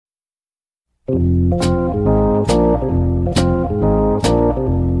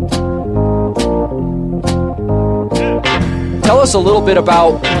Tell us a little bit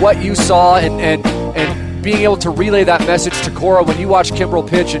about what you saw and being able to relay that message to Cora when you watched Kimbrel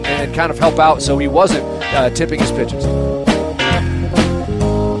pitch and kind of help out so he wasn't tipping his pitches.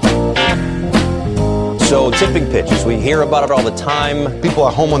 So tipping pitches, we hear about it all the time. People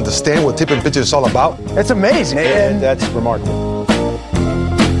at home understand what tipping pitches is all about. It's amazing. And that's remarkable.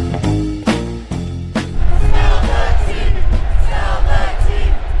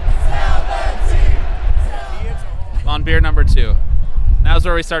 On beer number 2. Now's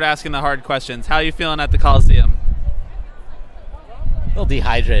where we start asking the hard questions. How are you feeling at the Coliseum? A little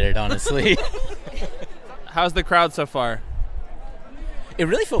dehydrated, honestly. How's the crowd so far? It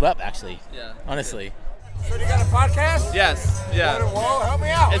really filled up, actually. Yeah. Honestly. So you got a podcast? Yes. Yeah. Whoa, help me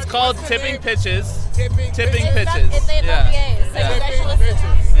out. It's called Tipping Pitches. Tipping Pitches. It's the Yeah. Tipping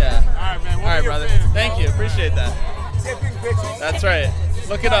pitches. Yeah. All right, man. All right, brother. Thank you. Appreciate that. Tipping pitches. That's right.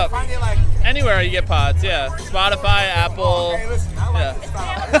 Look it up. Find it like, Anywhere you get pods, yeah. Spotify, Apple. hey, listen, I like this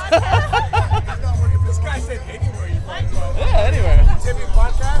style. This guy said anywhere you find it. Yeah, anywhere. Tipping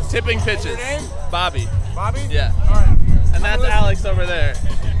podcast? Tipping Pitches. Your name? Bobby. Bobby? Yeah. All right. And that's Alex over there.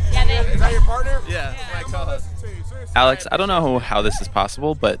 Is that your partner? Yeah, my co-host. Seriously. Alex, I don't know how this is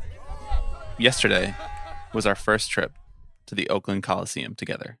possible, but yesterday was our first trip to the Oakland Coliseum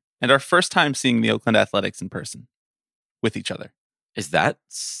together. And our first time seeing the Oakland Athletics in person with each other. Is that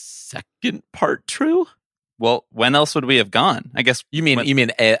second part true? Well, when else would we have gone? I guess You mean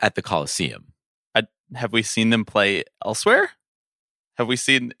at the Coliseum? have we seen them play elsewhere? Have we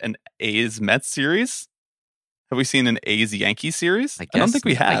seen an A's Mets series? Have we seen an A's Yankees series? I don't think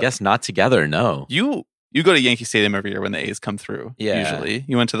we have. I guess not together, no. You go to Yankee Stadium every year when the A's come through. Yeah. Usually.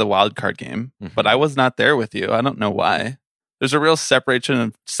 You went to the wild card game, Mhm. but I was not there with you. I don't know why. There's a real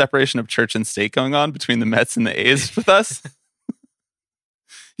separation of church and state going on between the Mets and the A's with us.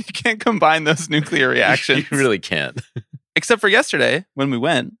 You can't combine those nuclear reactions. You really can't. Except for yesterday when we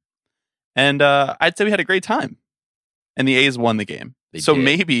went. And I'd say we had a great time. And the A's won the game. They So did.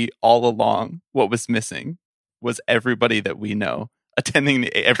 maybe all along what was missing was everybody that we know attending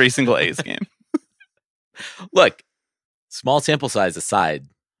every single A's game. Look, small sample size aside,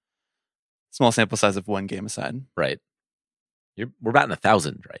 Small sample size of one game aside. right? We're batting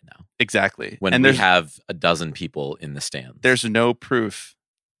 1,000 right now. Exactly. When and we there's have a dozen people in the stands. there's no proof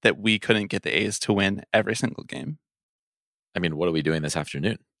that we couldn't get the A's to win every single game. I mean, what are we doing this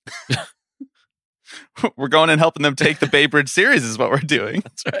afternoon? We're going and helping them take the Bay Bridge series is what we're doing.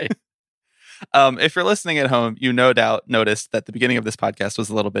 That's right. If you're listening at home, you no doubt noticed that the beginning of this podcast was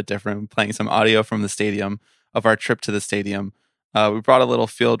a little bit different, playing some audio from the stadium of our trip to the stadium. We brought a little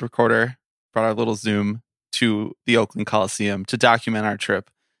field recorder, brought our little Zoom to the Oakland Coliseum to document our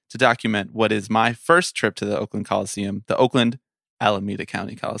trip, to document what is my first trip to the Oakland Coliseum, the Oakland Alameda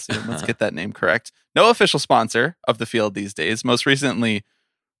County Coliseum. Let's get that name correct. No official sponsor of the field these days. Most recently,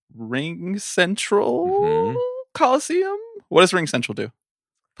 Ring Central Coliseum. What does Ring Central do?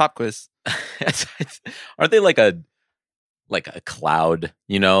 Pop quiz. Aren't they like a cloud,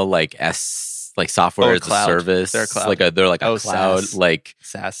 like software as a cloud. service? They're a cloud. They're like a Oh, cloud, SaaS. like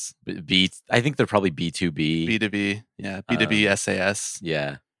SaaS. I think they're probably B2B. B2B. Yeah. B2B SAS.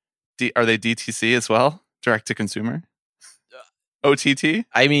 Yeah. Are they DTC as well? Direct to consumer? OTT?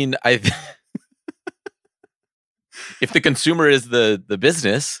 I mean, if the consumer is the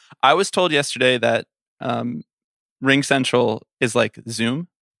business. I was told yesterday that Ring Central is like Zoom.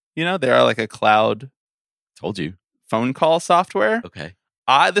 They are like a cloud Told you. phone call software. Okay.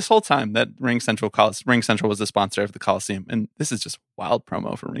 This whole time that Ring Central was the sponsor of the Coliseum, and this is just wild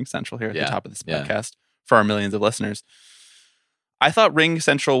promo for Ring Central here at the top of this podcast for our millions of listeners. I thought Ring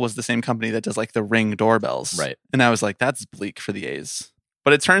Central was the same company that does like the Ring doorbells. Right. And I was like, that's bleak for the A's.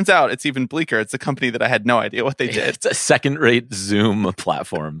 But it turns out it's even bleaker. It's a company that I had no idea what they did. It's a second-rate Zoom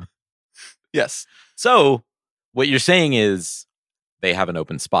platform. Yes. So what you're saying is they have an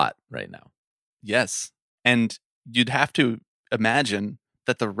open spot right now. Yes. And you'd have to imagine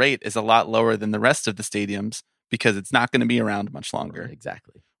that the rate is a lot lower than the rest of the stadiums because it's not going to be around much longer.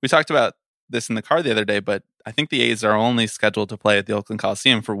 Exactly. We talked about this in the car the other day, but I think the A's are only scheduled to play at the Oakland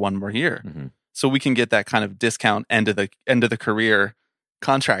Coliseum for one more year. Mm-hmm. So we can get that kind of discount end of the career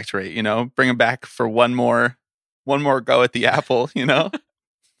contract rate, bring them back for one more go at the Apple,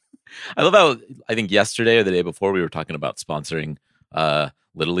 I love how I think yesterday or the day before we were talking about sponsoring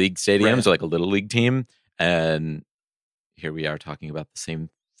Little League stadiums, Right. or like a Little League team. And here we are talking about the same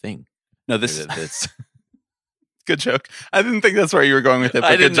thing. No, this is It's good joke. I didn't think that's where you were going with it.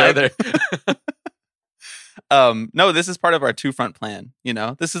 But I didn't good either. joke. No, this is part of our two-front plan.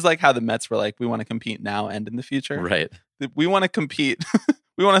 This is like how the Mets were like, we want to compete now and in the future. Right. We want to compete.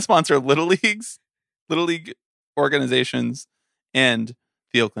 We want to sponsor Little League organizations and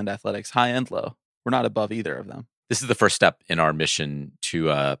the Oakland Athletics, high and low. We're not above either of them. This is the first step in our mission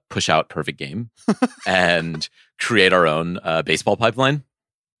to push out Perfect Game and create our own baseball pipeline.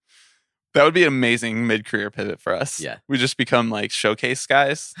 That would be an amazing mid-career pivot for us. Yeah. We just become like showcase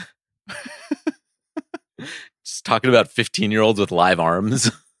guys. Just talking about 15-year-olds with live arms.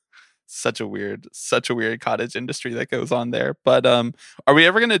 Such a weird cottage industry that goes on there. But are we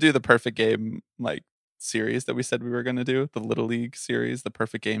ever going to do the Perfect Game like series that we said we were going to do? The Little League series, the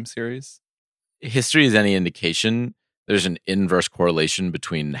Perfect Game series? History is any indication, there's an inverse correlation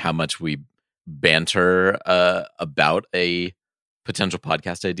between how much we banter about a potential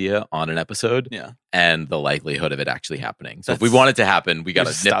podcast idea on an episode and the likelihood of it actually happening. So if we want it to happen, we got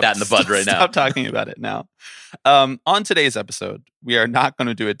to nip that in the bud right now. Stop talking about it now. On today's episode, we are not going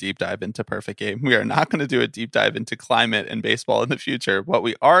to do a deep dive into Perfect Game. We are not going to do a deep dive into climate and baseball in the future. What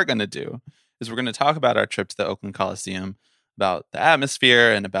we are going to do is we're going to talk about our trip to the Oakland Coliseum, about the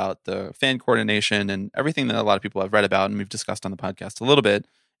atmosphere and about the fan coordination and everything that a lot of people have read about and we've discussed on the podcast a little bit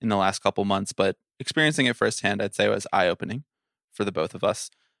in the last couple months. But experiencing it firsthand, I'd say was eye-opening for the both of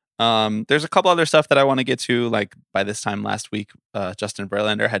us. There's a couple other stuff that I want to get to. Like by this time last week, Justin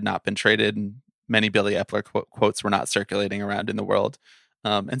Verlander had not been traded, and many Billy Epler quotes were not circulating around in the world.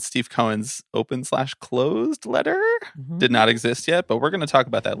 And Steve Cohen's open/closed letter did not exist yet, but we're going to talk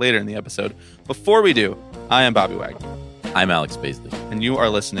about that later in the episode. Before we do, I am Bobby Wagner. I'm Alex Baisley. And you are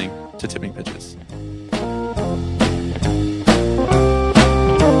listening to Tipping Pitches.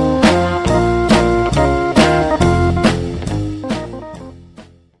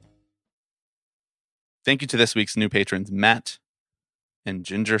 Thank you to this week's new patrons, Matt and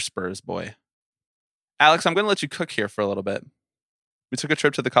Ginger Spurs Boy. Alex, I'm going to let you cook here for a little bit. We took a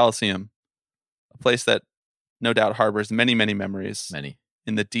trip to the Coliseum, a place that no doubt harbors many, many memories. Many.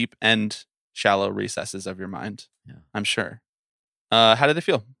 In the deep and shallow recesses of your mind, yeah. I'm sure. How did it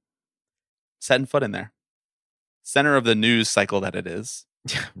feel? Setting foot in there. Center of the news cycle that it is.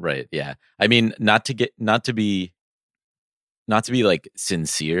 Right, yeah. I mean, not to be like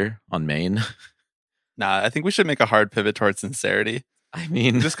sincere on Maine. Nah, I think we should make a hard pivot towards sincerity. I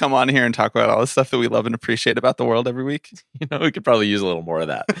mean, just come on here and talk about all the stuff that we love and appreciate about the world every week. You know, we could probably use a little more of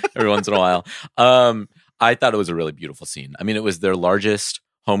that every once in a while. I thought it was a really beautiful scene. I mean, it was their largest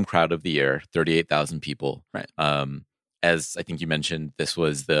home crowd of the year, 38,000 people. Right. As I think you mentioned, this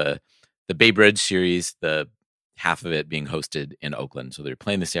was the Bay Bridge series, the half of it being hosted in Oakland. So they're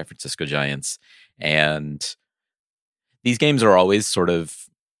playing the San Francisco Giants. And these games are always sort of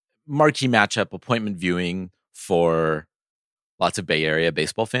marquee matchup, appointment viewing for lots of Bay Area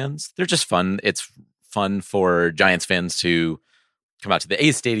baseball fans. They're just fun. It's fun for Giants fans to come out to the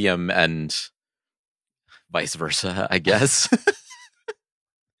A's Stadium and vice versa, I guess.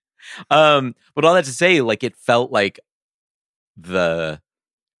 But all that to say, like, it felt like the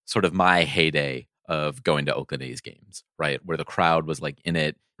sort of my heyday of going to Oakland A's games, right? Where the crowd was like in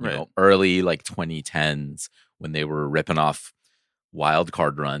it, you know, early like 2010s when they were ripping off wild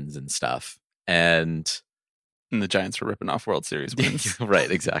card runs and stuff. And the Giants were ripping off World Series wins.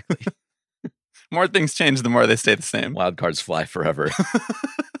 Right, exactly. More things change, the more they stay the same. Wild cards fly forever.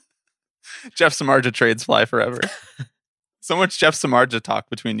 Jeff Samardzija trades fly forever. So much Jeff Samardzija talk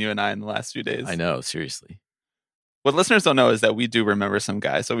between you and I in the last few days. I know, seriously. What listeners don't know is that we do remember some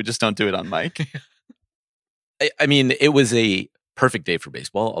guys, so we just don't do it on mic. I mean, it was a perfect day for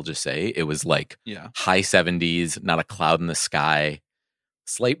baseball, I'll just say. It was like high 70s, not a cloud in the sky,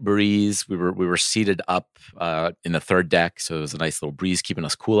 slight breeze. We were seated up in the third deck, so it was a nice little breeze keeping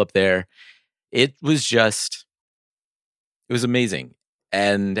us cool up there. It was amazing.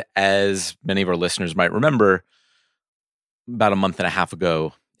 And as many of our listeners might remember, about a month and a half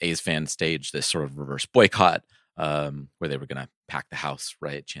ago, A's fans staged this sort of reverse boycott where they were going to pack the house,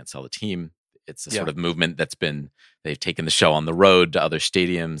 right? Can't sell the team. It's a sort of movement they've taken the show on the road to other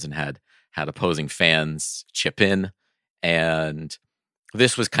stadiums and had opposing fans chip in. And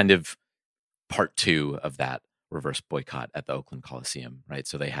this was kind of part 2 of that reverse boycott at the Oakland Coliseum, right?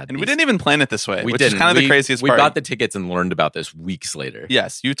 So they had, and we didn't even plan it this way, which is kind of the craziest part. We bought the tickets and learned about this weeks later.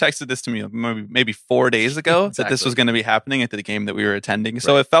 Yes, you texted this to me maybe 4 days ago that this was going to be happening at the game that we were attending.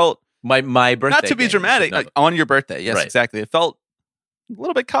 So it felt my birthday. Not to be dramatic, like on your birthday. Yes, exactly. It felt a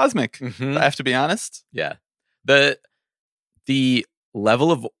little bit cosmic. Mm-hmm. I have to be honest. Yeah, the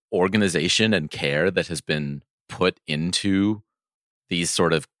level of organization and care that has been put into these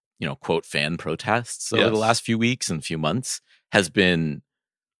sort of, you know, quote, fan protests over the last few weeks and few months has been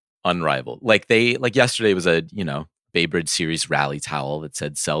unrivaled. Like yesterday was a, you know, Bay Bridge series rally towel that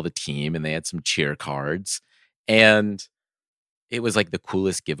said sell the team, and they had some cheer cards, and it was like the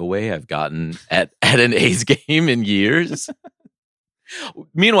coolest giveaway I've gotten at an A's game in years.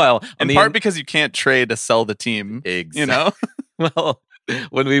 Meanwhile, In part because you can't trade to sell the team. You know? Well,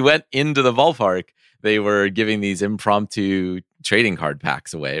 when we went into the ballpark, they were giving these impromptu trading card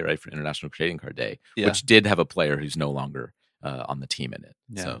packs away, right, for International Trading Card Day, which did have a player who's no longer on the team in it.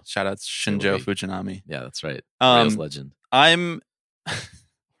 Yeah. So shout out Shinjo Fujinami. Yeah, that's right. Orioles legend. Orioles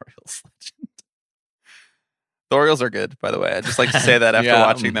legend. The Orioles are good, by the way. I'd just like to say that after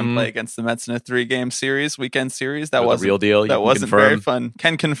watching them play against the Mets in a 3-game weekend series. That was a real deal. That wasn't very fun.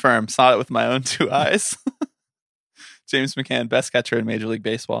 Can confirm. Saw it with my own 2 eyes. James McCann, best catcher in Major League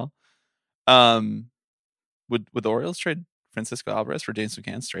Baseball. Would the Orioles trade Francisco Alvarez for James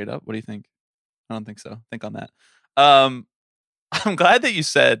McCann straight up? What do you think? I don't think so. Think on that. I'm glad that you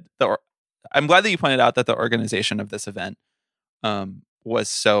said I'm glad that you pointed out that the organization of this event was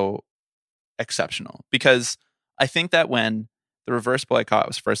so exceptional, because I think that when the reverse boycott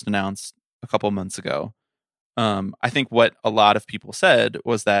was first announced a couple months ago, I think what a lot of people said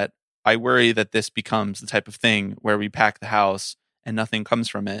was that I worry that this becomes the type of thing where we pack the house and nothing comes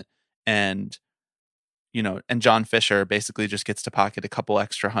from it. And, and John Fisher basically just gets to pocket a couple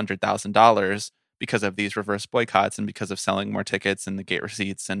extra $100,000 because of these reverse boycotts and because of selling more tickets and the gate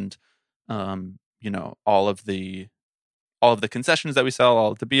receipts and, all of the concessions that we sell,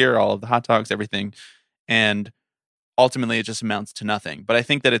 all of the beer, all of the hot dogs, everything. And ultimately it just amounts to nothing. But I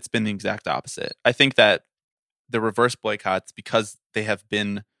think that it's been the exact opposite. I think that the reverse boycotts, because they have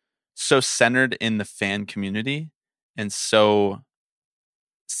been so centered in the fan community and so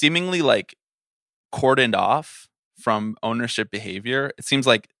seemingly like cordoned off from ownership behavior, it seems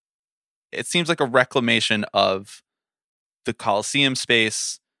like a reclamation of the Coliseum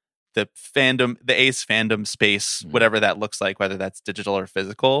space, the fandom, the A's fandom space, whatever that looks like, whether that's digital or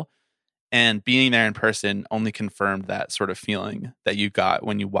physical. And being there in person only confirmed that sort of feeling that you got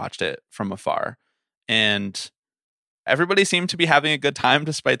when you watched it from afar. And everybody seemed to be having a good time,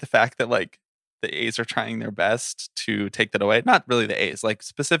 despite the fact that like the A's are trying their best to take that away. Not really the A's, like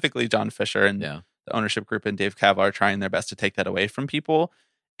specifically John Fisher and the ownership group and Dave Kaval are trying their best to take that away from people.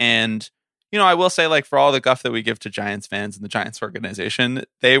 And, I will say, like, for all the guff that we give to Giants fans and the Giants organization,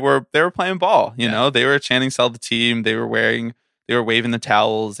 they were playing ball. You know, they were chanting "sell the team." They were waving the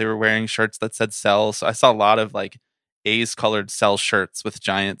towels. They were wearing shirts that said "sell." So I saw a lot of like A's colored "sell" shirts with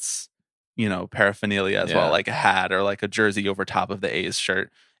Giants, paraphernalia as well, like a hat or like a jersey over top of the A's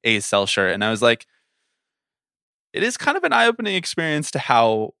 "sell" shirt. And I was like, it is kind of an eye-opening experience to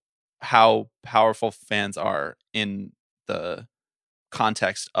how powerful fans are in the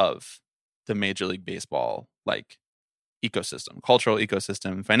context of the Major League Baseball like ecosystem, cultural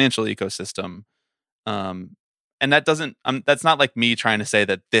ecosystem, financial ecosystem. And that's not like me trying to say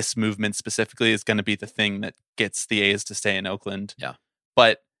that this movement specifically is going to be the thing that gets the A's to stay in Oakland. Yeah.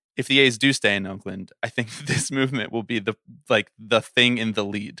 But if the A's do stay in Oakland, I think this movement will be the thing in the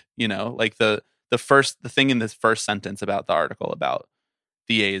lead, like the thing in this first sentence about the article about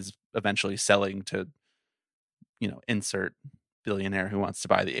the A's eventually selling to, insert billionaire who wants to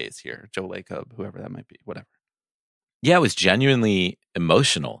buy the A's here, Joe Lacob, whoever that might be, whatever. Yeah, it was genuinely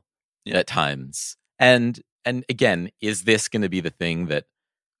emotional at times. And again, is this going to be the thing that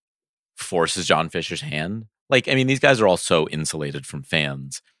forces John Fisher's hand? Like, I mean, these guys are all so insulated from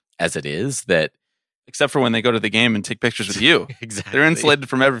fans as it is that... Except for when they go to the game and take pictures with you. Exactly. They're insulated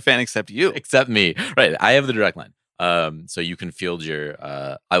from every fan except you. Except me. Right. I have the direct line. So you can field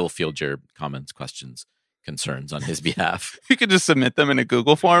I will field your comments, questions, concerns on his behalf. You could just submit them in a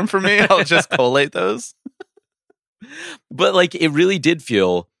Google form for me. I'll just collate those. But like, it really did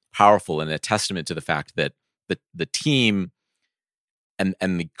feel powerful and a testament to the fact that the team and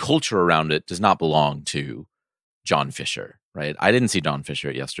the culture around it does not belong to John Fisher, right? I didn't see John Fisher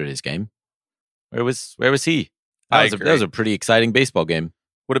at yesterday's game. Where was he? That was a pretty exciting baseball game.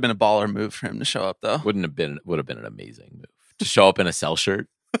 Would have been a baller move for him to show up, though. Would have been an amazing move to show up in a Cell shirt.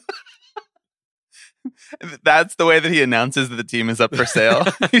 That's the way that he announces that the team is up for sale.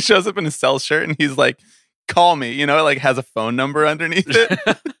 He shows up in a Cell shirt and he's like, "Call me." It like has a phone number underneath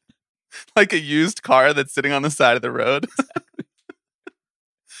it, like a used car that's sitting on the side of the road.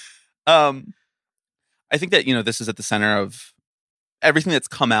 I think that this is at the center of everything that's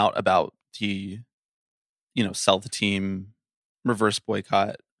come out about the sell the team, reverse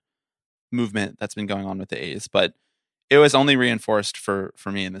boycott movement that's been going on with the A's. But it was only reinforced for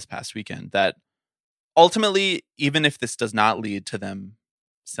me in this past weekend that ultimately, even if this does not lead to them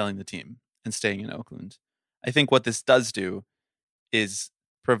selling the team and staying in Oakland, I think what this does do is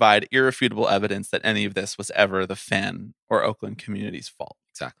provide irrefutable evidence that any of this was ever the fan or Oakland community's fault.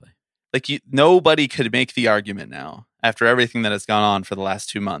 Exactly. Like nobody could make the argument now, after everything that has gone on for the last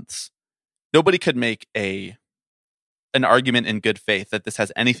 2 months, nobody could make a an argument in good faith that this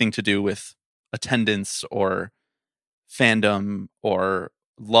has anything to do with attendance or fandom or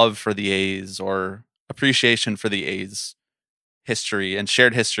love for the A's or appreciation for the A's history and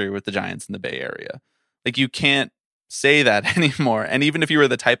shared history with the Giants in the Bay Area. Like, you can't say that anymore. And even if you were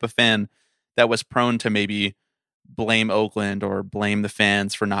the type of fan that was prone to maybe blame Oakland or blame the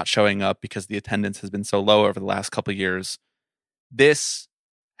fans for not showing up because the attendance has been so low over the last couple of years, this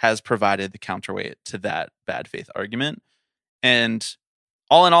has provided the counterweight to that bad faith argument. And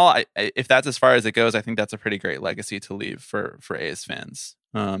all in all, if that's as far as it goes, I think that's a pretty great legacy to leave for A's fans.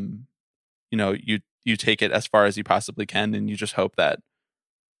 You take it as far as you possibly can, and you just hope that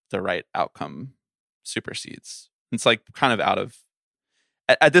the right outcome supersedes. It's like kind of out of,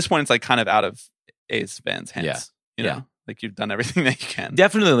 at this point, it's like kind of out of A's fans' hands. Yeah. Like, you've done everything that you can.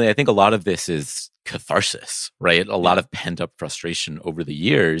 Definitely. I think a lot of this is catharsis, right? A lot of pent up frustration over the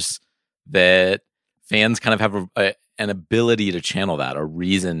years that fans kind of have an ability to channel that, a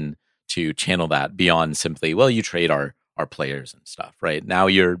reason to channel that beyond simply, well, you trade our players and stuff, right? Now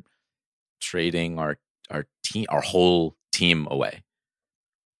you're trading our team, our whole team away.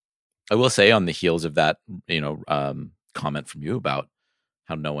 I will say, on the heels of that, comment from you about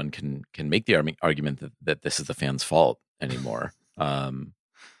how no one can make the argument that this is the fans' fault anymore.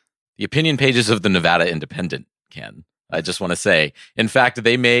 The opinion pages of the Nevada Independent can. I just want to say, in fact,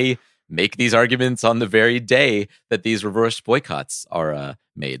 they may make these arguments on the very day that these reverse boycotts are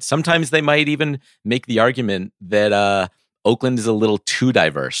made. Sometimes they might even make the argument that Oakland is a little too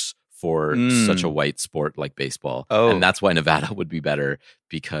diverse for such a white sport like baseball. And that's why Nevada would be better,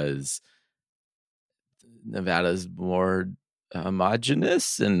 because Nevada's more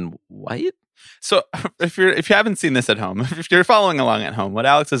homogenous and white. So if you haven't seen this at home, if you're following along at home, what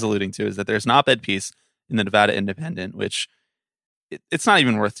Alex is alluding to is that there's an op-ed piece in the Nevada Independent, which it's not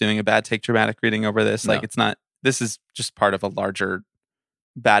even worth doing a bad take dramatic reading over this. No. Like, it's not, this is just part of a larger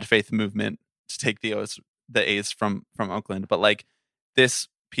bad faith movement to take the A's from Oakland. But like, this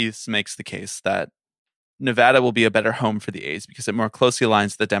piece makes the case that Nevada will be a better home for the A's because it more closely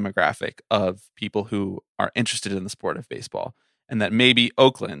aligns the demographic of people who are interested in the sport of baseball. And that maybe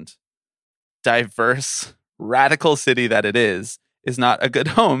Oakland, diverse, radical city that it is not a good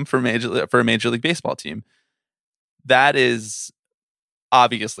home for a Major League Baseball team. That is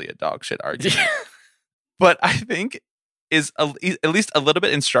obviously a dog shit argument. But I think is at least a little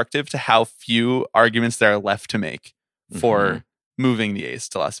bit instructive to how few arguments there are left to make for moving the A's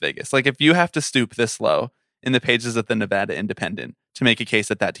to Las Vegas. Like, if you have to stoop this low in the pages of the Nevada Independent to make a case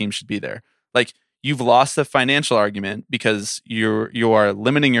that team should be there, like, you've lost the financial argument because you are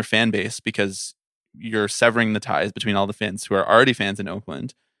limiting your fan base because you're severing the ties between all the fans who are already fans in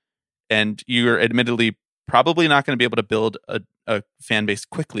Oakland, and you're admittedly probably not going to be able to build a fan base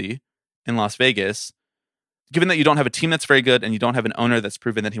quickly in Las Vegas, given that you don't have a team that's very good and you don't have an owner that's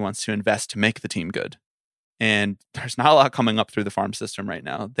proven that he wants to invest to make the team good. And there's not a lot coming up through the farm system right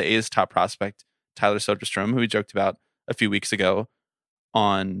now. The A's top prospect, Tyler Soderstrom, who we joked about a few weeks ago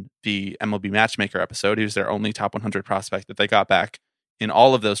on the MLB Matchmaker episode, he was their only top 100 prospect that they got back in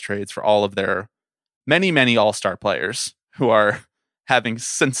all of those trades for all of their many, many all-star players who are having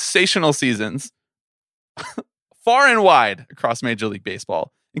sensational seasons far and wide across Major League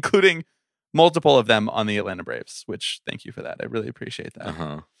Baseball, including multiple of them on the Atlanta Braves, which, thank you for that. I really appreciate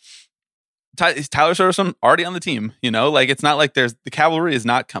that. Tyler Soderstrom already on the team, like, it's not like the cavalry is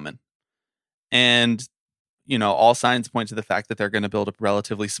not coming. And, all signs point to the fact that they're going to build a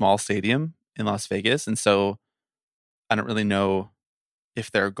relatively small stadium in Las Vegas. And so I don't really know if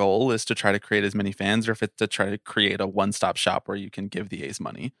their goal is to try to create as many fans or if it's to try to create a one-stop shop where you can give the A's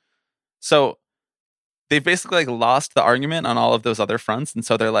money. So they've basically lost the argument on all of those other fronts. And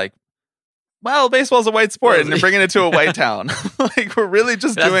so they're like, well, baseball's a white sport and they're bringing it to a white town. Like, we're really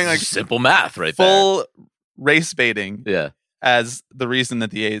just doing simple math right full there. Race baiting. Yeah. As the reason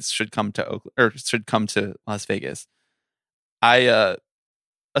that the A's should come to Oakland, or should come to Las Vegas. A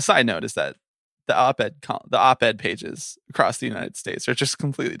side note is that the op-ed pages across the United States are just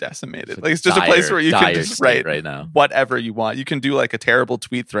completely decimated. It's just a place where you can just write right now whatever you want. You can do like a terrible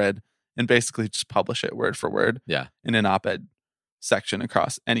tweet thread and basically just publish it word for word. Yeah. In an op-ed section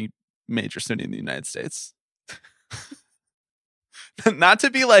across any major city in the United States. Not to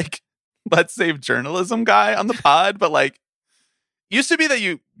be like, let's save journalism guy on the pod, but like, used to be that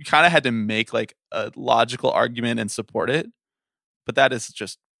you kind of had to make like a logical argument and support it, but that is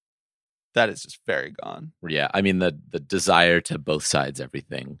just very gone. Yeah, I mean, the desire to both sides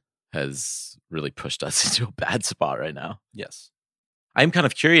everything has really pushed us into a bad spot right now. Yes. I'm kind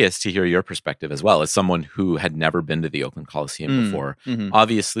of curious to hear your perspective as well, as someone who had never been to the Oakland Coliseum before.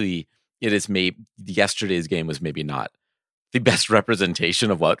 Obviously, it is yesterday's game was maybe not the best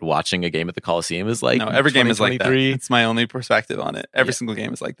representation of what watching a game at the Coliseum is like. No, every game is like that. 2023. It's my only perspective on it. Every single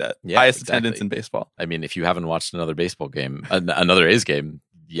game is like that. Yeah, Highest exactly. attendance in baseball. I mean, if you haven't watched another baseball game, another A's game,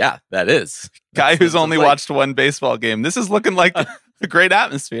 yeah, that is. Guy who's only like- watched one baseball game. This is looking like a great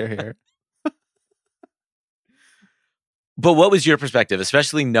atmosphere here. But what was your perspective,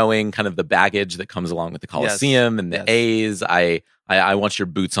 especially knowing kind of the baggage that comes along with the Coliseum and the Yes. A's? I want your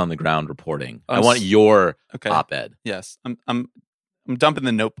boots on the ground reporting. I I'm want your Okay. op-ed. Yes. I'm dumping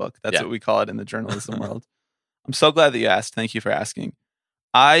the notebook. That's Yeah. what we call it in the journalism world. I'm so glad that you asked. Thank you for asking.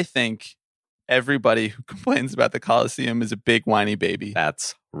 I think everybody who complains about the Coliseum is a big whiny baby.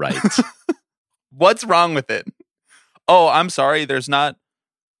 That's right. What's wrong with it? Oh, I'm sorry. There's not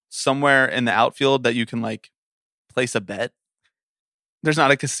somewhere in the outfield that you can like place a bet. There's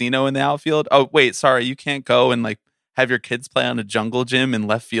not a casino in the outfield. Oh, wait, sorry. You can't go and like have your kids play on a jungle gym in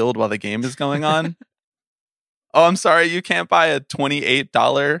left field while the game is going on. Oh, I'm sorry. You can't buy a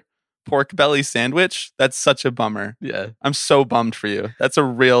 $28 pork belly sandwich. That's such a bummer. Yeah. I'm so bummed for you. That's a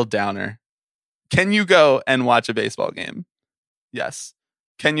real downer. Can you go and watch a baseball game? Yes.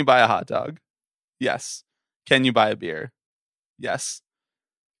 Can you buy a hot dog? Yes. Can you buy a beer? Yes.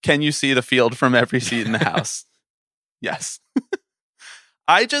 Can you see the field from every seat in the house? Yes.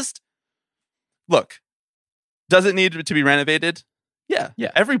 Look, does it need to be renovated? Yeah.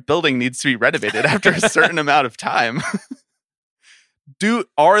 Yeah. Every building needs to be renovated after a certain amount of time.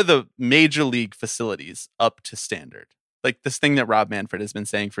 Are the major league facilities up to standard? Like this thing that Rob Manfred has been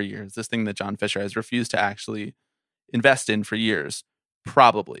saying for years, this thing that John Fisher has refused to actually invest in for years.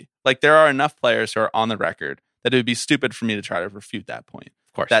 Probably. Like there are enough players who are on the record that it would be stupid for me to try to refute that point.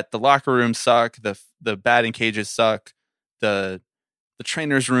 Of course. That the locker rooms suck, the batting cages suck, the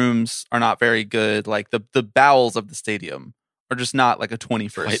trainers' rooms are not very good. Like the bowels of the stadium are just not like a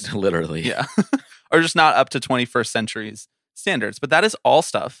 21st. Quite literally. Yeah. Are just not up to 21st century's standards. But that is all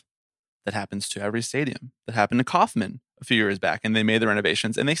stuff that happens to every stadium. That happened to Kauffman a few years back, and they made the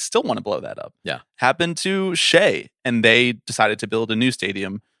renovations, and they still want to blow that up. Yeah. Happened to Shea, and they decided to build a new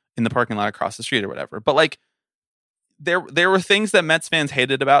stadium in the parking lot across the street or whatever. But like, there were things that Mets fans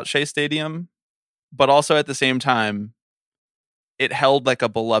hated about Shea Stadium, but also at the same time, it held like a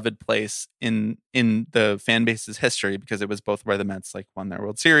beloved place in the fan base's history because it was both where the Mets like won their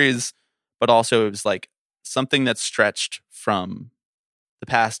World Series, but also it was like something that stretched from the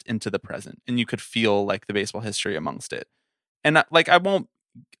past into the present, and you could feel like the baseball history amongst it. And like, I won't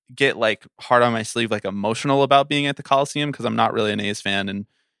get like hard on my sleeve, like emotional about being at the Coliseum because I'm not really an A's fan, and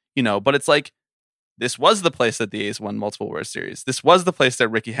but it's like this was the place that the A's won multiple World Series. This was the place that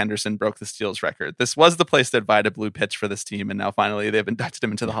Ricky Henderson broke the steals record. This was the place that Vida Blue pitched for this team, and now finally they've inducted him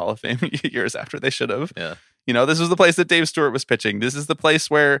into the Hall of Fame years after they should have. Yeah. This was the place that Dave Stewart was pitching. This is the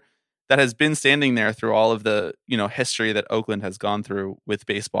place where that has been standing there through all of the, history that Oakland has gone through with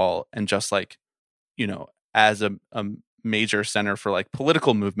baseball, and just like, as a major center for like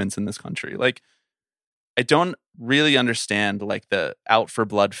political movements in this country. Like, I don't really understand like the out for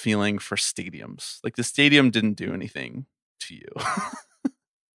blood feeling for stadiums. Like the stadium didn't do anything to you.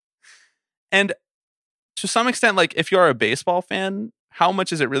 And to some extent, like if you're a baseball fan, how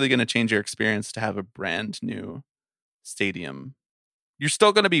much is it really going to change your experience to have a brand new stadium? You're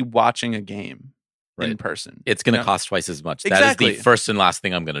still going to be watching a game in person. It's going to cost twice as much. Exactly. That is the first and last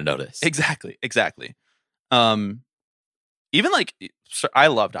thing I'm going to notice. Exactly. Even like, I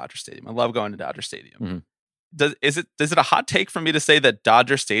love Dodger Stadium. I love going to Dodger Stadium. Mm-hmm. Is it a hot take for me to say that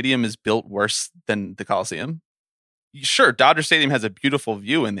Dodger Stadium is built worse than the Coliseum? Sure, Dodger Stadium has a beautiful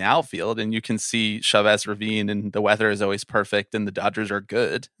view in the outfield, and you can see Chavez Ravine, and the weather is always perfect, and the Dodgers are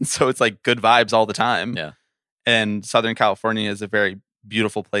good. So it's like good vibes all the time. Yeah. And Southern California is a very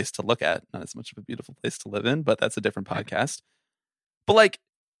beautiful place to look at. Not as much of a beautiful place to live in, but that's a different podcast. But like,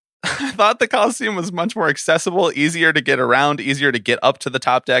 I thought the Coliseum was much more accessible, easier to get around, easier to get up to the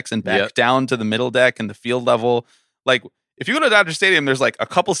top decks and back down to the middle deck and the field level. Like, if you go to Dodger Stadium, there's like a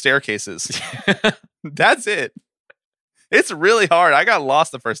couple staircases. That's it. It's really hard. I got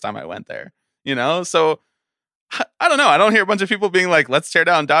lost the first time I went there, So I don't know. I don't hear a bunch of people being like, let's tear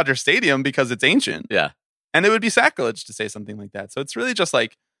down Dodger Stadium because it's ancient. Yeah. And it would be sacrilege to say something like that. So it's really just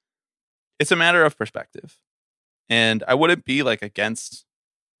like, it's a matter of perspective. And I wouldn't be like against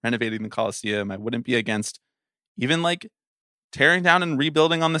renovating the Coliseum. I wouldn't be against even like tearing down and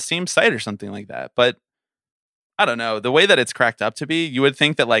rebuilding on the same site or something like that. But I don't know. The way that it's cracked up to be, you would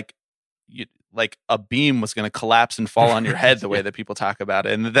think that like a beam was going to collapse and fall on your head the way that people talk about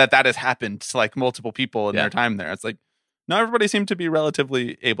it. And that has happened to like multiple people in their time there. It's like, no, everybody seemed to be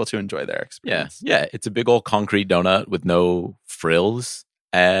relatively able to enjoy their experience. Yeah. It's a big old concrete donut with no frills.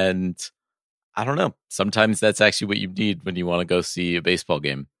 And I don't know. Sometimes that's actually what you need when you want to go see a baseball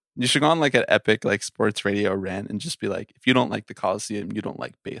game. You should go on like an epic like sports radio rant and just be like, if you don't like the Coliseum, you don't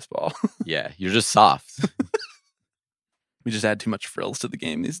like baseball. Yeah, you're just soft. We just add too much frills to the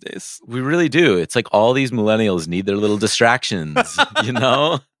game these days. We really do. It's like all these millennials need their little distractions, you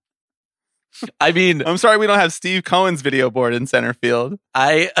know? I mean, I'm sorry we don't have Steve Cohen's video board in center field.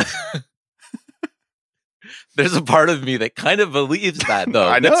 There's a part of me that kind of believes that, though.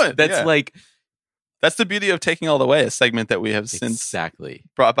 I know it. That's yeah. like... That's the beauty of Taking All the Way, a segment that we have since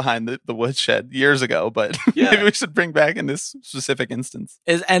brought behind the woodshed years ago, but maybe we should bring back in this specific instance.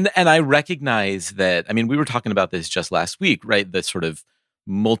 And I recognize that, I mean, we were talking about this just last week, right? The sort of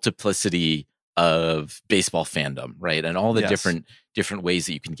multiplicity of baseball fandom, right? And all the different ways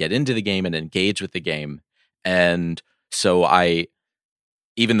that you can get into the game and engage with the game. And so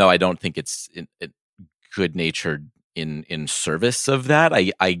even though I don't think it's good-natured in service of that,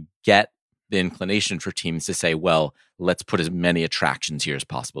 I get the inclination for teams to say, well, let's put as many attractions here as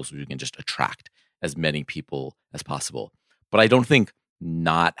possible so we can just attract as many people as possible. But I don't think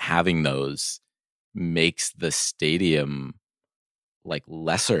not having those makes the stadium like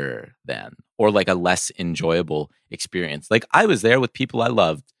lesser than, or like a less enjoyable experience. Like I was there with people I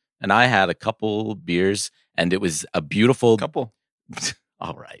loved and I had a couple beers and it was a beautiful couple.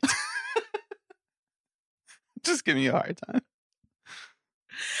 All right. Just give me a hard time.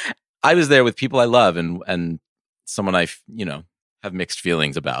 I was there with people I love and someone I, have mixed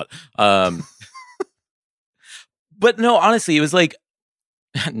feelings about. But no, honestly, it was like,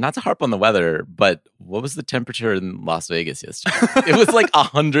 not to harp on the weather, but what was the temperature in Las Vegas yesterday? It was like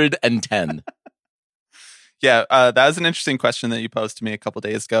 110. Yeah, that was an interesting question that you posed to me a couple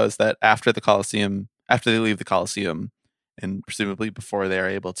days ago, is that after they leave the Coliseum, and presumably before they are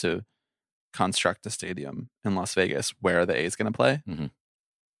able to construct a stadium in Las Vegas, where are the A's going to play? Mm-hmm.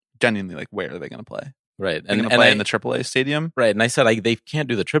 Genuinely, like, where are they going to play? Right. And play in the AAA stadium? Right. And I said, they can't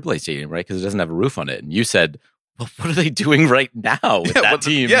do the AAA stadium, right? Because it doesn't have a roof on it. And you said, well, what are they doing right now with that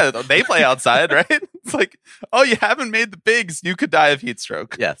team? Yeah, they play outside, right? It's like, oh, you haven't made the bigs. You could die of heat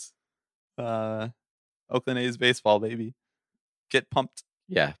stroke. Yes. Oakland A's baseball, baby. Get pumped.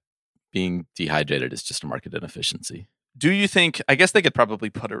 Yeah. Being dehydrated is just a market inefficiency. Do you think, I guess they could probably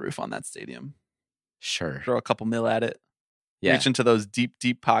put a roof on that stadium. Sure. Throw a couple mil at it. Yeah. Reach into those deep,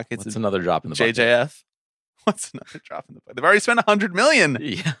 deep pockets. What's another drop in the bucket? JJF. What's another drop in the bucket? They've already spent $100 million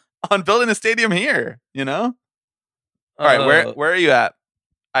on building a stadium here, All right, where are you at?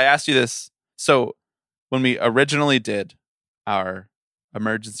 I asked you this. So when we originally did our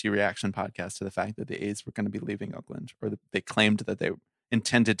emergency reaction podcast to the fact that the A's were going to be leaving Oakland, or they claimed that they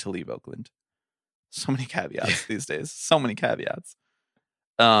intended to leave Oakland. So many caveats these days. So many caveats.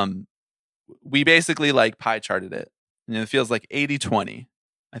 We basically like pie charted it. And it feels like 80-20,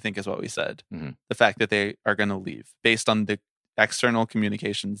 I think is what we said. Mm-hmm. The fact that they are going to leave based on the external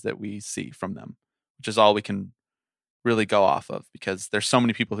communications that we see from them, which is all we can really go off of, because there's so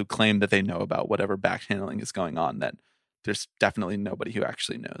many people who claim that they know about whatever backchanneling is going on that there's definitely nobody who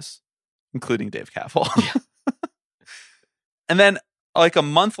actually knows, including Dave Kaffel. Yeah. And then like a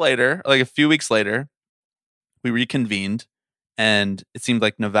month later, like a few weeks later, we reconvened and it seemed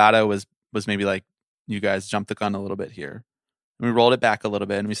like Nevada was maybe like, you guys jumped the gun a little bit here. And we rolled it back a little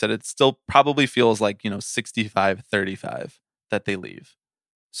bit and we said it still probably feels like, 65-35 that they leave.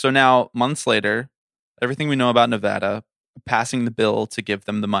 So now, months later, everything we know about Nevada, passing the bill to give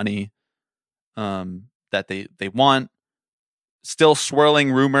them the money that they want, still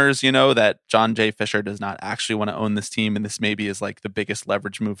swirling rumors, that John J. Fisher does not actually want to own this team, and this maybe is like the biggest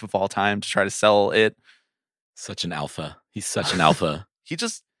leverage move of all time to try to sell it. Such an alpha. He's such an alpha. He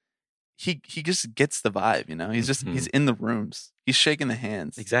just gets the vibe, he's in the rooms. He's shaking the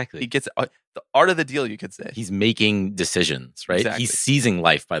hands. Exactly. He gets the art of the deal, you could say. He's making decisions, right? Exactly. He's seizing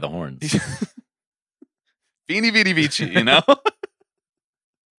life by the horns. Beanie Beanie Vici,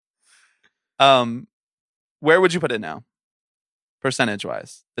 Where would you put it now? Percentage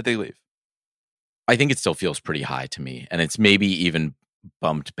wise, that they leave? I think it still feels pretty high to me. And it's maybe even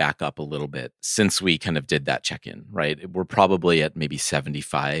bumped back up a little bit since we kind of did that check-in, right? We're probably at maybe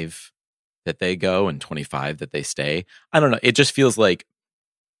 75 that they go and 25 that they stay. I don't know. It just feels like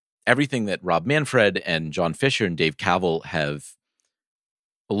everything that Rob Manfred and John Fisher and Dave Kaval have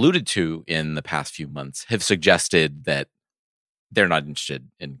alluded to in the past few months have suggested that they're not interested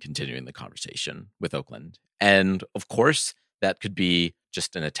in continuing the conversation with Oakland. And of course, that could be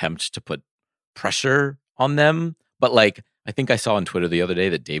just an attempt to put pressure on them. But like, I think I saw on Twitter the other day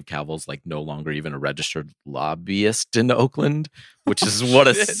that Dave Kaval's like no longer even a registered lobbyist in Oakland, which is what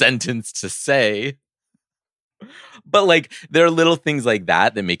a sentence to say. But like there are little things like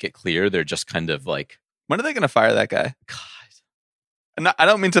that make it clear they're just kind of like, when are they going to fire that guy? God. I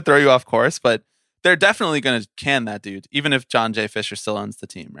don't mean to throw you off course, but they're definitely going to can that dude, even if John J. Fisher still owns the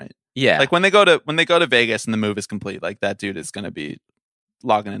team, right? Yeah. Like when they go to Vegas and the move is complete, like that dude is going to be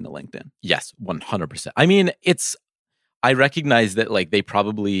logging into LinkedIn. Yes, 100%. I mean, I recognize that like they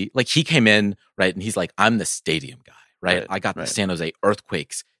probably like he came in, right, and he's like, I'm the stadium guy, right? I got the San Jose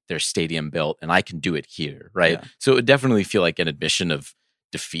Earthquakes, their stadium built, and I can do it here, right? Yeah. So it would definitely feel like an admission of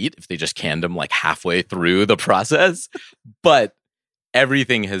defeat if they just canned him like halfway through the process. But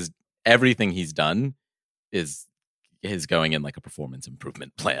everything he's done is going in like a performance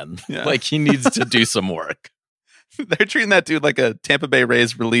improvement plan. Yeah. Like he needs to do some work. They're treating that dude like a Tampa Bay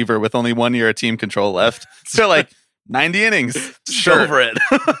Rays reliever with only 1 year of team control left. So like 90 innings. Sure. Over it.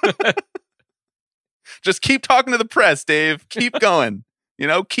 Just keep talking to the press, Dave. Keep going.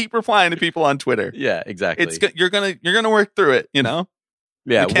 Keep replying to people on Twitter. Yeah, exactly. You're gonna work through it, Yeah,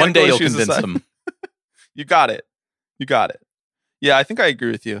 Mechanical one day you'll issues convince aside. them. You got it. Yeah, I think I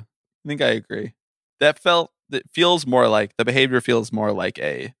agree with you. I think I agree. That feels more like the behavior feels more like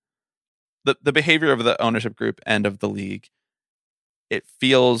the behavior of the ownership group and of the league. It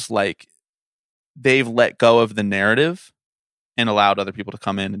feels like they've let go of the narrative and allowed other people to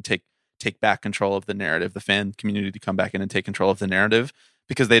come in and take back control of the narrative, the fan community to come back in and take control of the narrative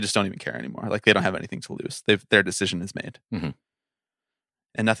because they just don't even care anymore. Like they don't have anything to lose. Their decision is made. Mm-hmm.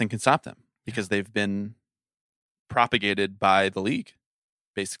 And nothing can stop them because they've been propagated by the league,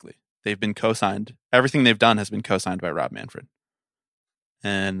 basically. They've been co-signed. Everything they've done has been co-signed by Rob Manfred.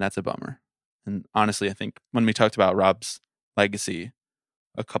 And that's a bummer. And honestly, I think when we talked about Rob's legacy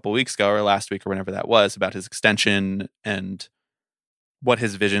a couple weeks ago or last week or whenever that was about his extension and what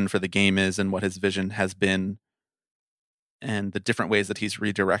his vision for the game is and what his vision has been and the different ways that he's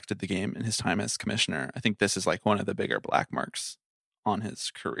redirected the game in his time as commissioner, I think this is like one of the bigger black marks on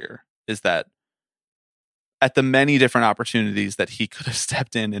his career is that at the many different opportunities that he could have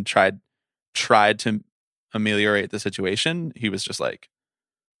stepped in and tried to ameliorate the situation, he was just like,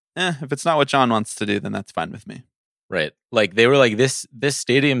 if it's not what John wants to do, then that's fine with me. Right. Like they were like, this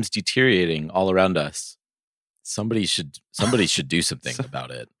stadium's deteriorating all around us. Somebody should do something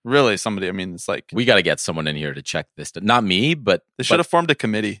about it. Really, somebody. I mean, it's like we got to get someone in here to check this. Not me, but they should have formed a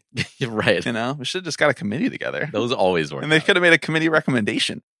committee. Right. We should have just got a committee together. Those always work. And they could have made a committee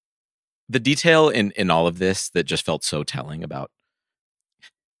recommendation. The detail in all of this that just felt so telling about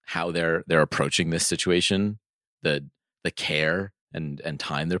how they're approaching this situation, the care and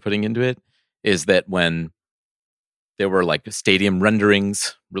time they're putting into it, is that when there were like stadium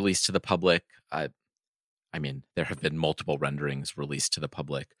renderings released to the public, I mean, there have been multiple renderings released to the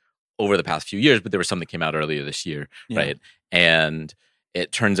public over the past few years, but there was some that came out earlier this year, right? And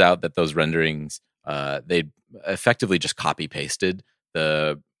it turns out that those renderings, they effectively just copy pasted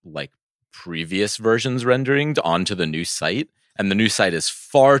the like previous versions rendered onto the new site, and the new site is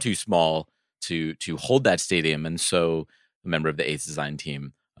far too small to hold that stadium. And so a member of the A's design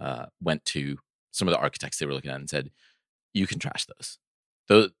team went to some of the architects they were looking at and said, "You can trash those."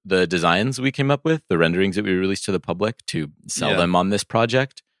 The designs we came up with, the renderings that we released to the public to sell them on this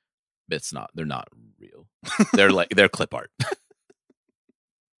project, they're not real. They're clip art.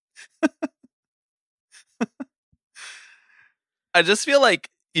 I just feel like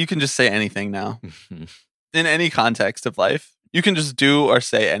you can just say anything now. In any context of life, you can just do or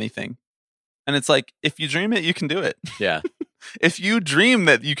say anything. And it's like, if you dream it, you can do it. Yeah. If you dream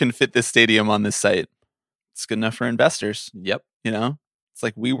that you can fit this stadium on this site, it's good enough for investors. Yep. It's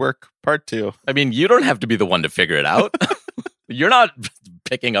like WeWork Part 2. I mean, you don't have to be the one to figure it out. You're not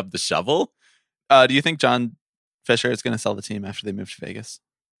picking up the shovel. Do you think John Fisher is going to sell the team after they move to Vegas?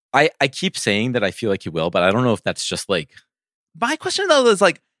 I keep saying that I feel like he will, but I don't know if that's just like... My question, though, is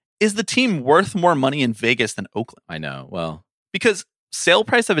like, is the team worth more money in Vegas than Oakland? I know. Well... Because sale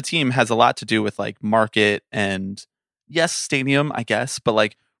price of a team has a lot to do with like market and, yes, stadium, I guess. But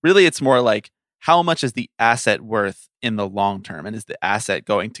like, really, it's more like, how much is the asset worth in the long term? And is the asset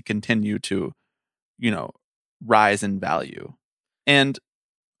going to continue to, rise in value? And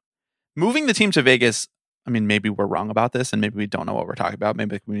moving the team to Vegas, I mean, maybe we're wrong about this and maybe we don't know what we're talking about.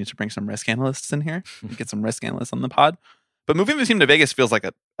 Maybe we need to bring some risk analysts in here and get some risk analysts on the pod. But moving the team to Vegas feels like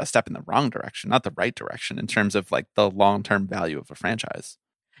a step in the wrong direction, not the right direction in terms of like the long-term value of a franchise.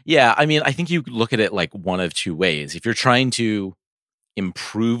 Yeah, I mean, I think you look at it like one of two ways. If you're trying to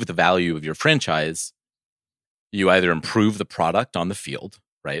improve the value of your franchise, you either improve the product on the field,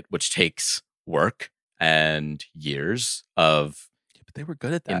 right, which takes work and years of but they were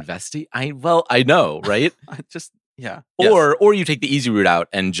good at that. Investing. I know, right? Or you take the easy route out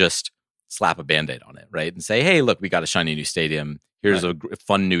and just slap a Band-Aid on it, right? And say, hey, look, we got a shiny new stadium. Here's a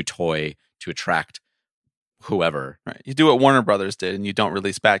fun new toy to attract whoever. Right. You do what Warner Brothers did and you don't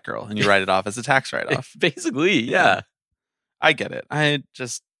release Batgirl and you write it off as a tax write-off. Basically, yeah. I get it. I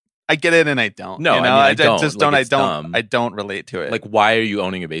get it and I don't. No, you know? I don't. just Like, don't. I don't relate to it. Like, why are you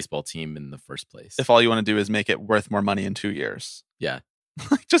owning a baseball team in the first place? If all you want to do is make it worth more money in 2 years. Yeah.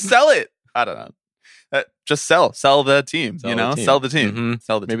 Just sell it. I don't know. Just sell the team. Sell the team. Mm-hmm.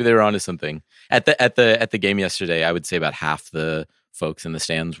 Sell the team. Maybe they were onto something. At the game yesterday, I would say about half the folks in the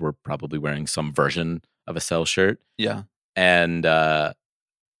stands were probably wearing some version of a Sell shirt. Yeah. And I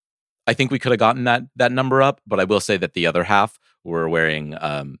think we could have gotten that number up, but I will say that the other half were wearing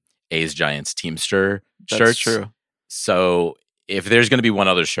A's Giants Teamster shirts. That's true. So if there's going to be one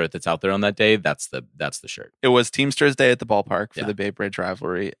other shirt that's out there on that day, that's the shirt. It was Teamsters Day at the ballpark for the Bay Bridge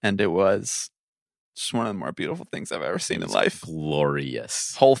rivalry, and it was just one of the more beautiful things I've ever seen in life.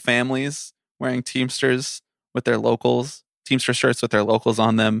 Glorious. Whole families wearing Teamsters with their locals, Teamster shirts with their locals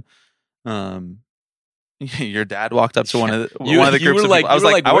on them. Your dad walked up to one of the groups of people. I was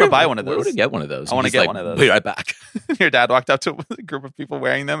like, I want to buy one of those. I want to get one of those. I want to get one of those. Be right back. Your dad walked up to a group of people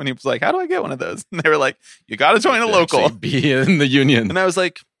wearing them, and he was like, "How do I get one of those?" And they were like, "You got to join a local, be in the union." And I was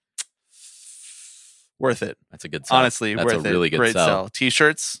like, "Worth it." That's a good sell. Honestly, that's worth a really it. good Great sell.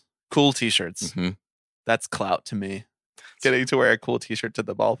 T-shirts, cool T-shirts. Mm-hmm. That's clout to me. Getting to wear a cool T-shirt to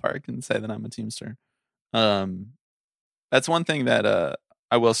the ballpark and say that I'm a Teamster. That's one thing that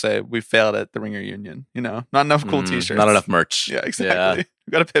I will say we failed at the Ringer Union. Not enough cool T-shirts, not enough merch. Yeah, exactly.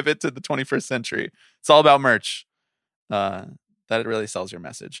 We got to pivot to the 21st century. It's all about merch. That it really sells your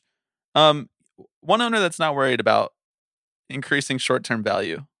message. One owner that's not worried about increasing short-term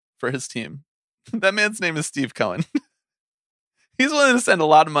value for his team. That man's name is Steve Cohen. He's willing to send a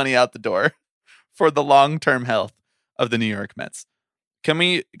lot of money out the door for the long-term health of the New York Mets. Can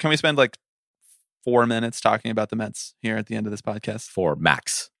we spend like 4 minutes talking about the Mets here at the end of this podcast? 4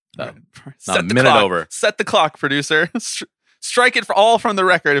 max. Right. Not a minute over. Set the clock, producer. Strike it all from the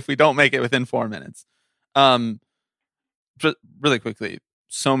record if we don't make it within 4 minutes. But really quickly,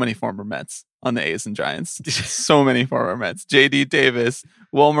 so many former Mets on the A's and Giants. So many former Mets. J.D. Davis,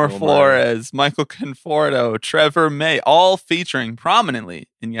 Wilmer Flores, Michael Conforto, Trevor May, all featuring prominently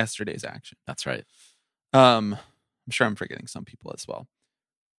in yesterday's action. That's right. I'm sure I'm forgetting some people as well.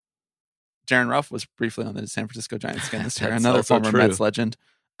 Darren Ruff was briefly on the San Francisco Giants again this year. Another former Mets legend.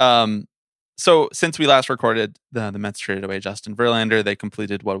 So since we last recorded, the Mets traded away Justin Verlander. They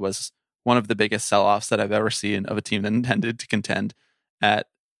completed what was one of the biggest sell-offs that I've ever seen of a team that intended to contend at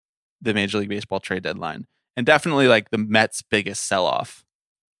the Major League Baseball trade deadline. And definitely like the Mets' biggest sell-off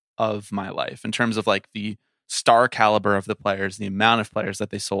of my life in terms of like the star caliber of the players, the amount of players that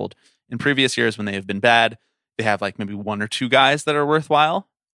they sold. In previous years when they have been bad, they have like maybe 1 or 2 guys that are worthwhile.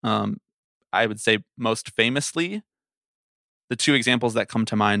 I would say most famously, the 2 examples that come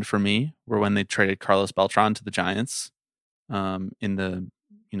to mind for me were when they traded Carlos Beltran to the Giants in the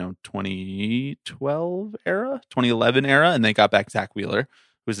 2012 era, 2011 era, and they got back Zach Wheeler,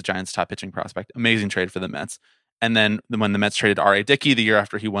 who was the Giants' top pitching prospect. Amazing trade for the Mets. And then when the Mets traded R.A. Dickey the year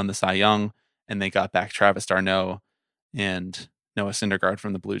after he won the Cy Young, and they got back Travis d'Arnaud and Noah Syndergaard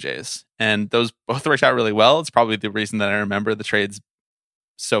from the Blue Jays. And those both worked out really well. It's probably the reason that I remember the trades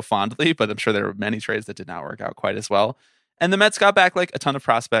so fondly, but I'm sure there were many trades that did not work out quite as well. And the Mets got back like a ton of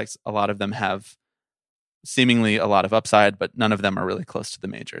prospects. A lot of them have seemingly a lot of upside, but none of them are really close to the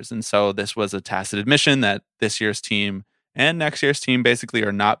majors. And so this was a tacit admission that this year's team and next year's team basically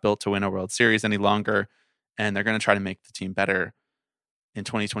are not built to win a World Series any longer. And they're going to try to make the team better in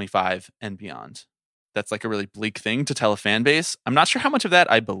 2025 and beyond. That's like a really bleak thing to tell a fan base. I'm not sure how much of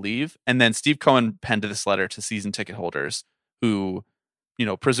that I believe. And then Steve Cohen penned this letter to season ticket holders who,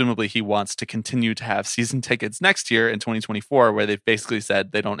 presumably he wants to continue to have season tickets next year in 2024, where they've basically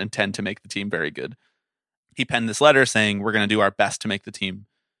said they don't intend to make the team very good. He penned this letter saying, we're going to do our best to make the team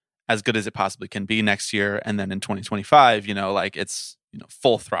as good as it possibly can be next year. And then in 2025, it's,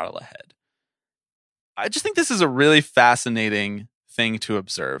 full throttle ahead. I just think this is a really fascinating thing to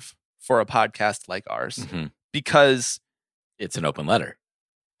observe for a podcast like ours, because it's an open letter.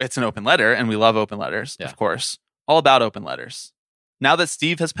 It's an open letter, and we love open letters, of course. All about open letters. Now that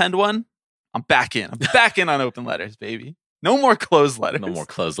Steve has penned one, I'm back in. I'm back in on open letters, baby. No more closed letters. No more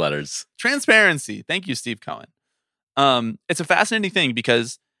closed letters. Transparency. Thank you, Steve Cohen. It's a fascinating thing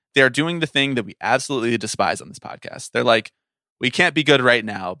because they're doing the thing that we absolutely despise on this podcast. They're like, we can't be good right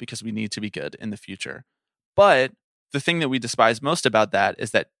now because we need to be good in the future. But the thing that we despise most about that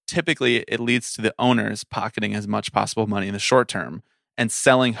is that typically it leads to the owners pocketing as much possible money in the short term and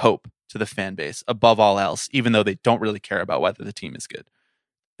selling hope to the fan base above all else, even though they don't really care about whether the team is good.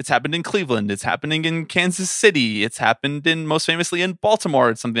 It's happened in Cleveland. It's happening in Kansas City. It's happened most famously in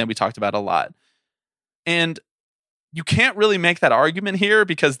Baltimore. It's something that we talked about a lot. And you can't really make that argument here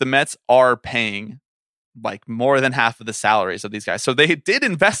because the Mets are paying like more than half of the salaries of these guys. So they did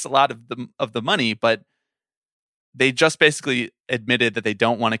invest a lot of the money, but they just basically admitted that they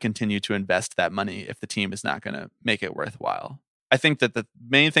don't want to continue to invest that money if the team is not going to make it worthwhile. I think that the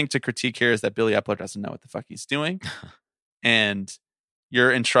main thing to critique here is that Billy Epler doesn't know what the fuck he's doing. And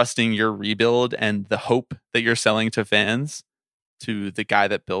you're entrusting your rebuild and the hope that you're selling to fans to the guy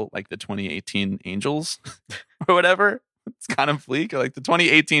that built like the 2018 Angels or whatever. It's kind of bleak, like the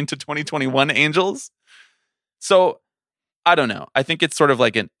 2018 to 2021 Angels. So I don't know. I think it's sort of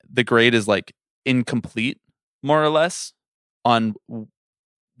like the grade is like incomplete, more or less, on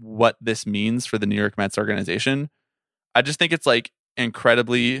what this means for the New York Mets organization. I just think it's like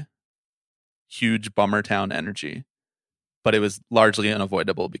incredibly huge bummer town energy, but it was largely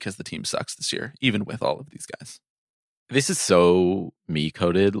unavoidable because the team sucks this year, even with all of these guys. This is so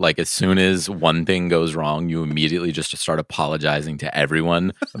me-coded. Like, as soon as one thing goes wrong, you immediately just start apologizing to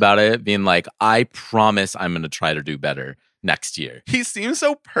everyone about it, being like, I promise I'm going to try to do better next year. He seems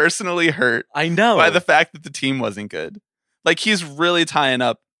so personally hurt. I know. By the fact that the team wasn't good. Like, he's really tying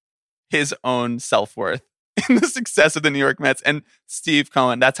up his own self-worth in the success of the New York Mets. And Steve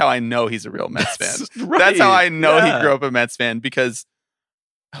Cohen, that's how I know he's a real Mets fan. Right. That's how I know he grew up a Mets fan, because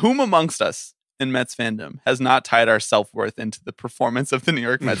whom amongst us in Mets fandom has not tied our self-worth into the performance of the New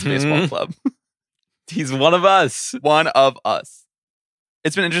York Mets baseball club? He's one of us. One of us.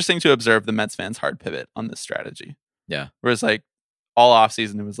 It's been interesting to observe the Mets fans' hard pivot on this strategy. Yeah. Whereas like all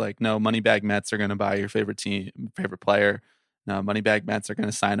offseason, it was like, no, Moneybag Mets are going to buy your favorite player. No, Moneybag Mets are going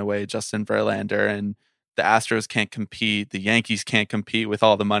to sign away Justin Verlander, and the Astros can't compete. The Yankees can't compete with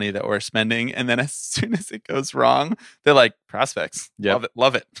all the money that we're spending. And then as soon as it goes wrong, they're like, prospects. Yep.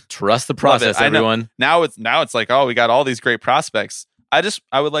 Love it. Trust the process, everyone. Now it's like, oh, we got all these great prospects. I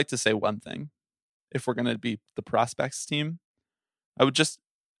would like to say one thing. If we're going to be the prospects team, I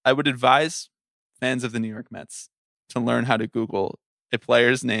would advise fans of the New York Mets to learn how to Google a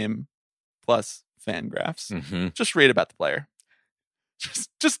player's name plus fan graphs. Mm-hmm. Just read about the player.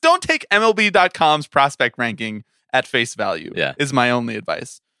 Just don't take MLB.com's prospect ranking at face value. Yeah. Is my only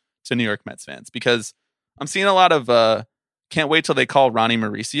advice to New York Mets fans, because I'm seeing a lot of can't wait till they call Ronnie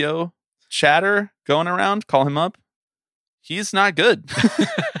Mauricio chatter going around. Call him up. He's not good.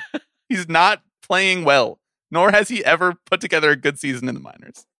 He's not playing well, nor has he ever put together a good season in the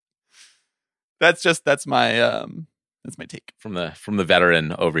minors. That's my take from the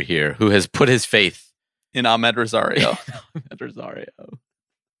veteran over here who has put his faith in Ahmed Rosario. Ahmed Rosario.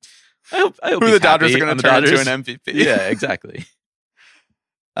 I hope who the Dodgers are going to turn into an MVP. Yeah, exactly.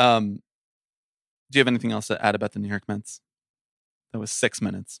 Do you have anything else to add about the New York Mets? That was 6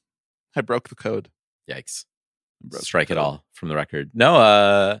 minutes. I broke the code. Yikes. Strike it all from the record.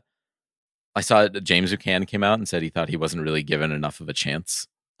 No, I saw James Buchanan came out and said he thought he wasn't really given enough of a chance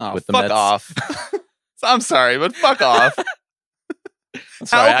with the Mets. Fuck off. I'm sorry, but fuck off.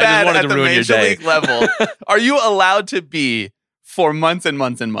 Sorry, How bad at the Major League level are you allowed to be for months and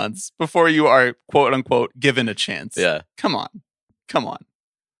months and months before you are, quote unquote, given a chance? Yeah. Come on.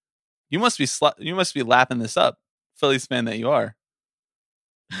 You must be lapping this up, Phillies fan that you are.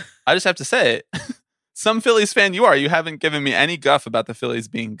 I just have to say it. Some Phillies fan you are. You haven't given me any guff about the Phillies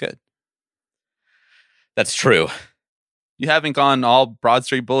being good. That's true. You haven't gone all Broad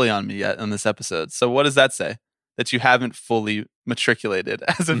Street Bully on me yet on this episode. So what does that say? That you haven't fully matriculated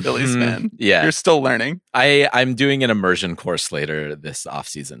as a Phillies fan. Yeah. You're still learning. I'm doing an immersion course later this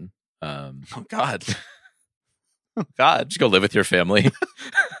offseason. Oh, God. Oh, God. Just go live with your family.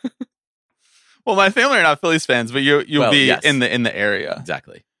 Well, my family are not Phillies fans, but you'll be yes. in the area.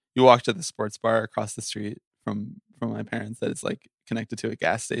 Exactly. You walk to the sports bar across the street from my parents that is like connected to a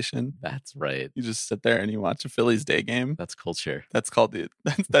gas station. That's right. You just sit there and you watch a Phillies day game. That's culture. That's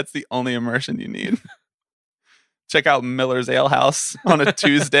the only immersion you need. Check out Miller's Ale House on a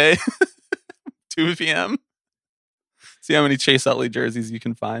Tuesday, 2 p.m. See how many Chase Utley jerseys you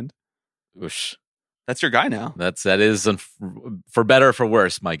can find. Whoosh. That's your guy now. That is, for better or for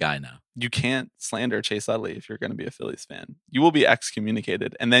worse, my guy now. You can't slander Chase Utley if you're going to be a Phillies fan. You will be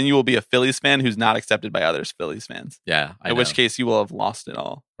excommunicated, and then you will be a Phillies fan who's not accepted by other Phillies fans. Yeah, in which case you will have lost it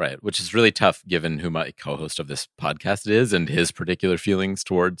all. Right, which is really tough given who my co-host of this podcast is and his particular feelings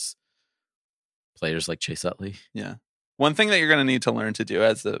towards players like Chase Utley. Yeah. One thing that you're going to need to learn to do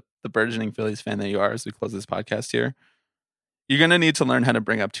as the burgeoning Phillies fan that you are as we close this podcast here, you're going to need to learn how to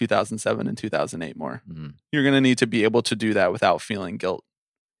bring up 2007 and 2008 more. Mm-hmm. You're going to need to be able to do that without feeling guilt.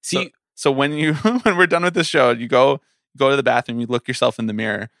 See, so when we're done with the show, you go go to the bathroom, you look yourself in the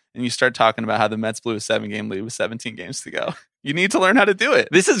mirror, and you start talking about how the Mets blew a 7-game lead with 17 games to go. You need to learn how to do it.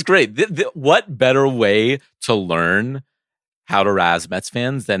 This is great. What better way to learn how to razz Mets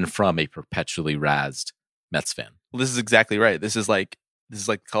fans than from a perpetually razzed Mets fan? Well, this is exactly right. This is like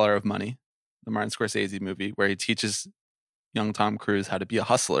Color of Money, the Martin Scorsese movie, where he teaches young Tom Cruise how to be a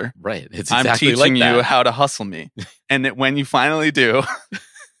hustler. Right. It's I'm exactly teaching like you that. how to hustle me. And when you finally do,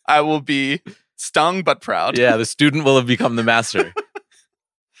 I will be stung but proud. Yeah, the student will have become the master.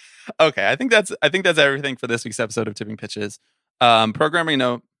 Okay, I think that's everything for this week's episode of Tipping Pitches. Programming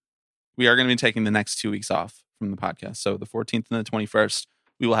note, we are going to be taking the next 2 weeks off from the podcast. So the 14th and the 21st,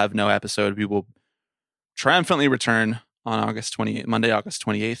 we will have no episode. We will triumphantly return on Monday, August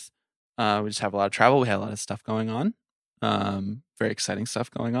 28th. We just have a lot of travel. We had a lot of stuff going on. Very exciting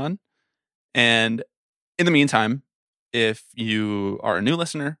stuff going on. And in the meantime, if you are a new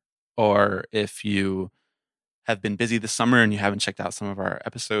listener or if you have been busy this summer and you haven't checked out some of our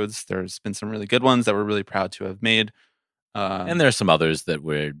episodes, there's been some really good ones that we're really proud to have made. And there's some others that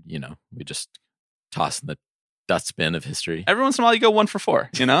we just toss in the dustbin of history. Every once in a while you go 1 for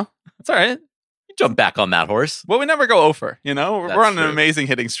 4, It's all right. You jump back on that horse. Well, we never go over, We're on true. an amazing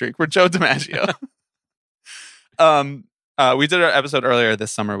hitting streak. We're Joe DiMaggio. We did our episode earlier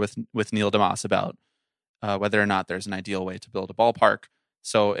this summer with Neil DeMoss about whether or not there's an ideal way to build a ballpark.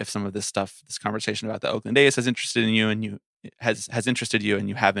 So if some of this conversation about the Oakland A's has interested you and you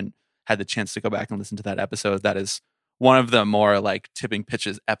haven't had the chance to go back and listen to that episode, that is one of the more like Tipping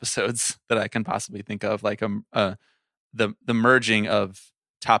Pitches episodes that I can possibly think of, like the merging of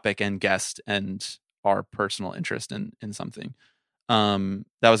topic and guest and our personal interest in something. That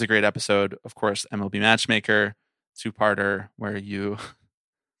was a great episode. Of course, MLB Matchmaker, 2-parter where you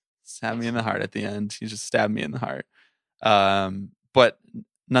stabbed me in the heart at the end. You just stabbed me in the heart. But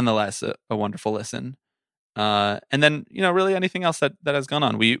nonetheless, a wonderful listen. And then, really anything else that has gone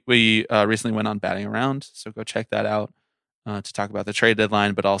on. We recently went on Batting Around, so go check that out to talk about the trade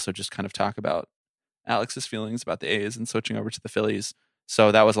deadline, but also just kind of talk about Alex's feelings about the A's and switching over to the Phillies.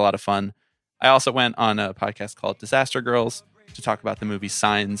 So that was a lot of fun. I also went on a podcast called Disaster Girls to talk about the movie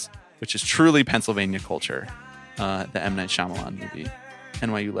Signs, which is truly Pennsylvania culture. The M. Night Shyamalan movie,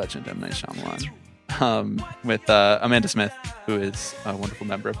 NYU legend M. Night Shyamalan, with Amanda Smith, who is a wonderful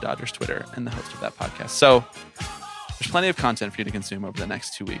member of Dodgers Twitter and the host of that podcast. So there's plenty of content for you to consume over the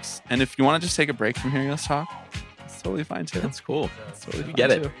next 2 weeks. And if you want to just take a break from hearing us talk, it's totally fine too. That's cool. It's totally fine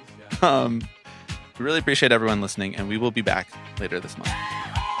get it. too. We really appreciate everyone listening, and we will be back later this month.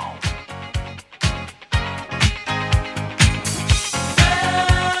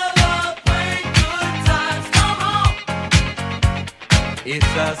 It's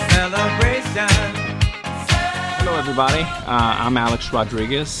a celebration. Hello, everybody. I'm Alex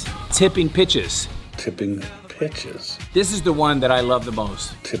Rodriguez. Tipping Pitches. Tipping Pitches. This is the one that I love the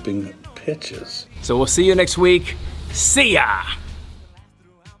most. Tipping Pitches. So we'll see you next week. See ya!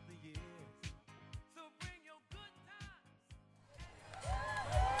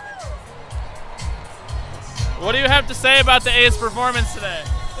 What do you have to say about the A's performance today?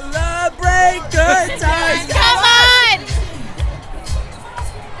 Celebrate good times. Come on!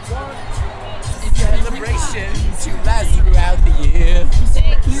 Celebration to last throughout the year.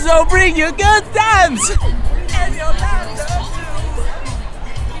 So bring your good times and your laughter.